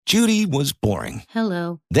Judy was boring.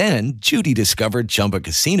 Hello. Then Judy discovered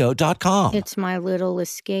ChumbaCasino.com. It's my little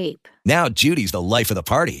escape. Now Judy's the life of the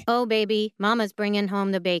party. Oh, baby, mama's bringing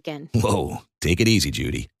home the bacon. Whoa, take it easy,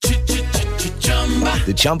 Judy.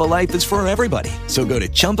 The Chumba life is for everybody. So go to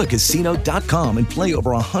ChumbaCasino.com and play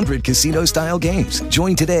over 100 casino-style games.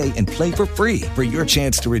 Join today and play for free for your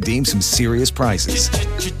chance to redeem some serious prizes.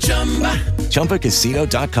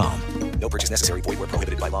 ChumbaCasino.com. No purchase necessary. Void where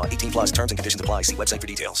prohibited by law. 18 plus terms and conditions apply. See website for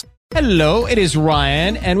details. Hello, it is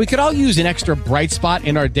Ryan, and we could all use an extra bright spot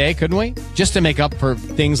in our day, couldn't we? Just to make up for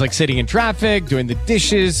things like sitting in traffic, doing the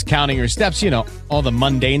dishes, counting your steps, all the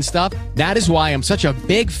mundane stuff. That is why I'm such a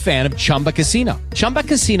big fan of Chumba Casino. Chumba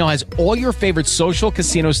Casino has all your favorite social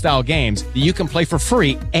casino-style games that you can play for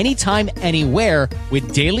free anytime, anywhere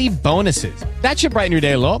with daily bonuses. That should brighten your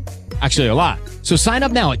day a little. Actually, a lot. So sign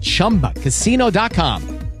up now at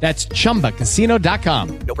ChumbaCasino.com. That's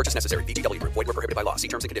ChumbaCasino.com. No purchase necessary. VGW. Void where prohibited by law. See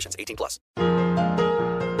terms and conditions. 18 plus.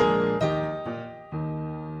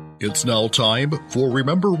 It's now time for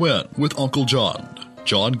Remember When with Uncle John.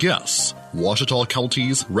 John Guess, Ouachita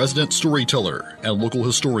County's resident storyteller and local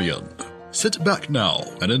historian. Sit back now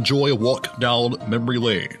and enjoy a walk down memory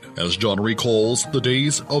lane as John recalls the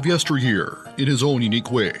days of yesteryear in his own unique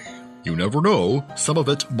way. You never know, some of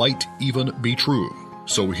it might even be true.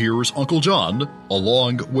 So here's Uncle John,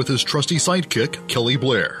 along with his trusty sidekick, Kelly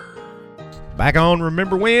Blair. Back on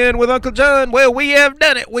Remember When with Uncle John. Well, we have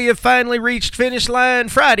done it. We have finally reached finish line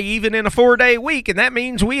Friday, even in a 4-day week, and that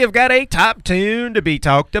means we have got a top tune to be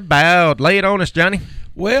talked about. Lay it on us, Johnny.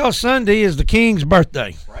 Well, Sunday is the King's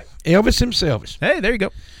birthday. Right. Elvis himself. Hey, there you go.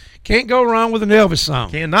 Can't go wrong with an Elvis song.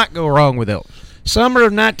 Cannot go wrong with Elvis. Summer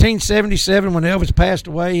of 1977, when Elvis passed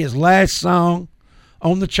away, his last song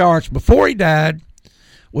on the charts before he died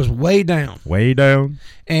was Way Down. Way Down.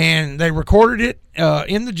 And they recorded it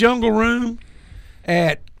in the Jungle Room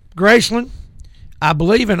at Graceland, I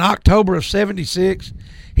believe in October of 76.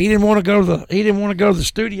 He didn't want to go to the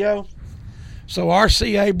studio. So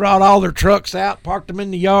RCA brought all their trucks out, parked them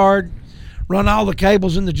in the yard, run all the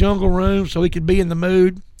cables in the Jungle Room so he could be in the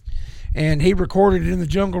mood. And he recorded it in the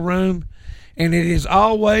Jungle Room. And it is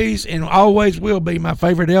always and always will be my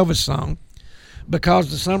favorite Elvis song,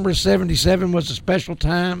 because the summer of 77 was a special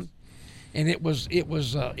time, and it was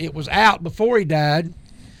out before he died.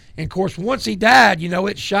 And of course, once he died,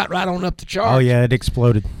 it shot right on up the charts. Oh yeah, it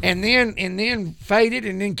exploded. And then faded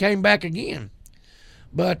and then came back again.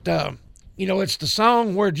 But it's the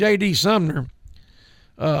song where J.D. Sumner,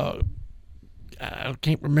 I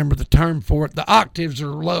can't remember the term for it. The octaves are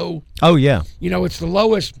low. Oh yeah. It's the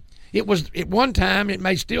lowest. It was at one time, it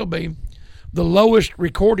may still be, the lowest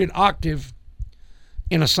recorded octave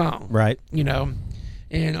in a song. Right.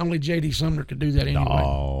 And only J.D. Sumner could do that anyway.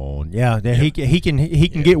 Oh, yeah. He can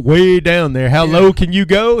get way down there. How low can you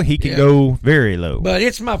go? He can go very low. But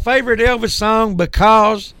it's my favorite Elvis song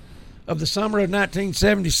because of the summer of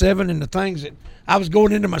 1977 and the things that I was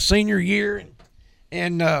going into my senior year,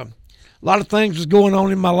 and a lot of things was going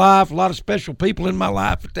on in my life, a lot of special people in my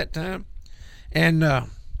life at that time, and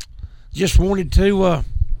just wanted to,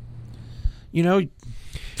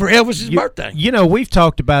 for Elvis's birthday. We've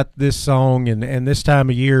talked about this song and this time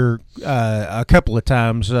of year a couple of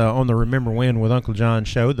times on the Remember When with Uncle John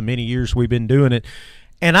show, the many years we've been doing it.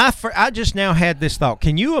 And I just now had this thought.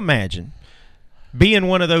 Can you imagine being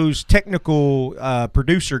one of those technical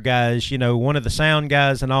producer guys, one of the sound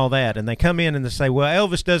guys and all that, and they come in and they say, well,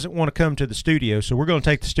 Elvis doesn't want to come to the studio, so we're going to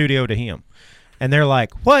take the studio to him. And they're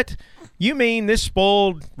like, what? You mean this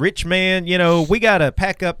spoiled rich man, we got to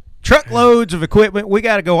pack up truckloads of equipment. We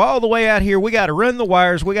got to go all the way out here. We got to run the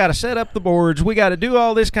wires. We got to set up the boards. We got to do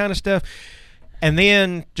all this kind of stuff. And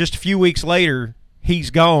then just a few weeks later,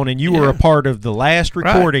 he's gone, and you were a part of the last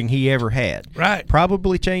recording he ever had. Right.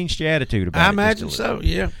 Probably changed your attitude about it. I imagine so,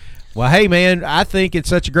 yeah. Well, hey, man, I think it's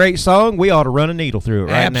such a great song. We ought to run a needle through it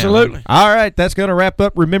right now. Absolutely. All right, that's going to wrap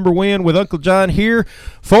up Remember When with Uncle John here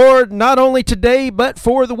for not only today but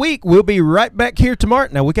for the week. We'll be right back here tomorrow.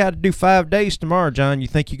 Now, we got to do 5 days tomorrow, John. You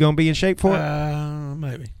think you're going to be in shape for it?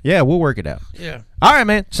 Maybe. Yeah, we'll work it out. Yeah. All right,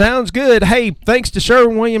 man. Sounds good. Hey, thanks to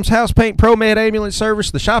Sherwin-Williams House Paint ProMed Ambulance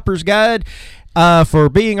Service, the Shopper's Guide, for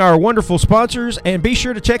being our wonderful sponsors. And be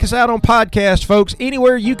sure to check us out on podcast, folks.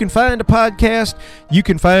 Anywhere you can find a podcast, you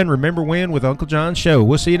can find Remember When with Uncle John's show.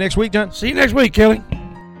 We'll see you next week, John. See you next week, Kelly.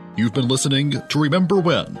 You've been listening to Remember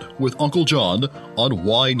When with Uncle John on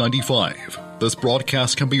Y95. This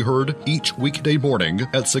broadcast can be heard each weekday morning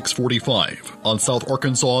at 6:45 on South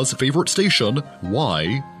Arkansas's favorite station,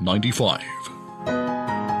 Y95.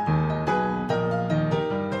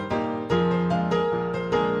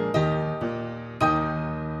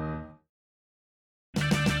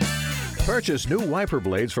 Purchase new wiper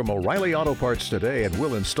blades from O'Reilly Auto Parts today and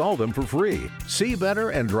we'll install them for free. See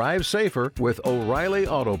better and drive safer with O'Reilly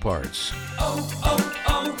Auto Parts. Oh,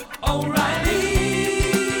 oh, oh, O'Reilly